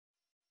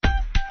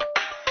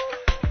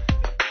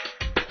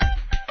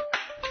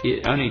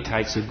It only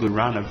takes a good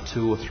run of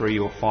 2 or 3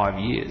 or 5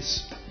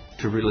 years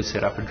to really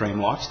set up a dream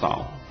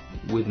lifestyle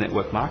with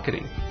network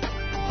marketing.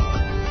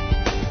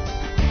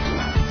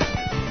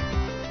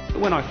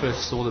 When I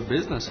first saw the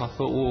business, I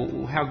thought,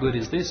 well, how good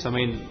is this? I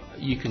mean,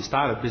 you can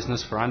start a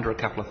business for under a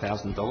couple of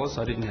 $1,000s.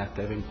 I didn't have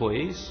to have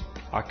employees.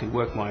 I could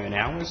work my own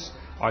hours.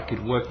 I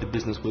could work the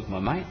business with my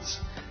mates.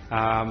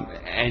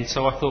 And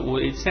so I thought, well,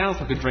 it sounds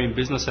like a dream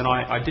business, and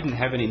I didn't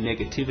have any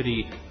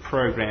negativity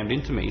programmed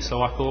into me.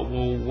 So I thought,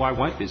 well, why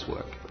won't this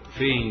work?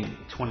 Being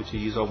 22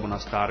 years old when I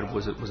started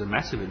was a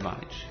massive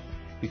advantage,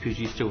 because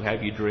you still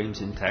have your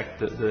dreams intact.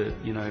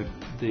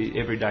 The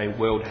everyday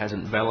world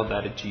hasn't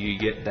validated to you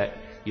yet that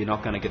you're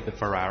not going to get the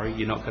Ferrari,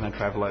 you're not going to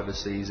travel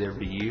overseas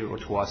every year or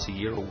twice a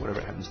year or whatever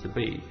it happens to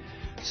be.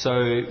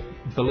 So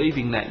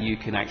believing that you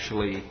can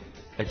actually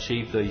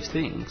achieve these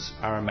things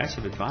are a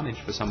massive advantage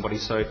for somebody.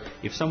 So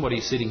if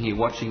somebody's sitting here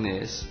watching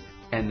this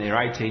and they're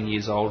 18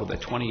 years old or they're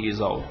 20 years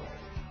old,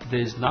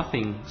 there's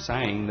nothing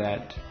saying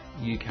that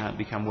you can't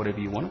become whatever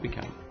you want to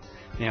become.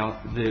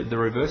 Now, the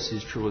reverse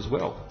is true as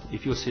well.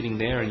 If you're sitting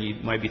there and you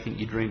maybe think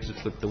your dreams have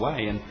slipped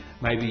away, and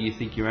maybe you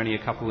think you're only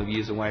a couple of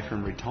years away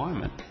from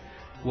retirement,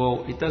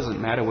 well, it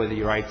doesn't matter whether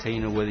you're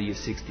 18 or whether you're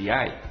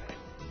 68.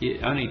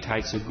 It only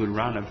takes a good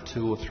run of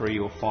 2 or 3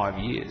 or 5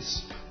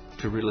 years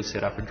to really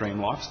set up a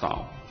dream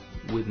lifestyle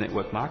with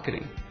network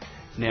marketing.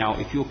 Now,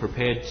 if you're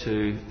prepared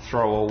to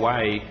throw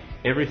away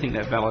everything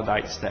that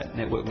validates that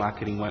network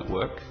marketing won't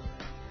work,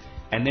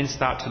 and then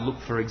start to look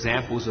for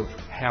examples of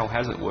how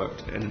has it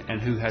worked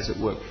and who has it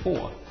worked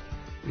for,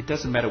 it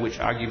doesn't matter which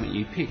argument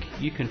you pick,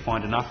 you can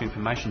find enough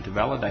information to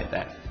validate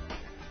that.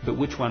 But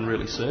which one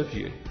really serves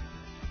you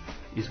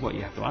is what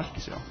you have to ask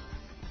yourself.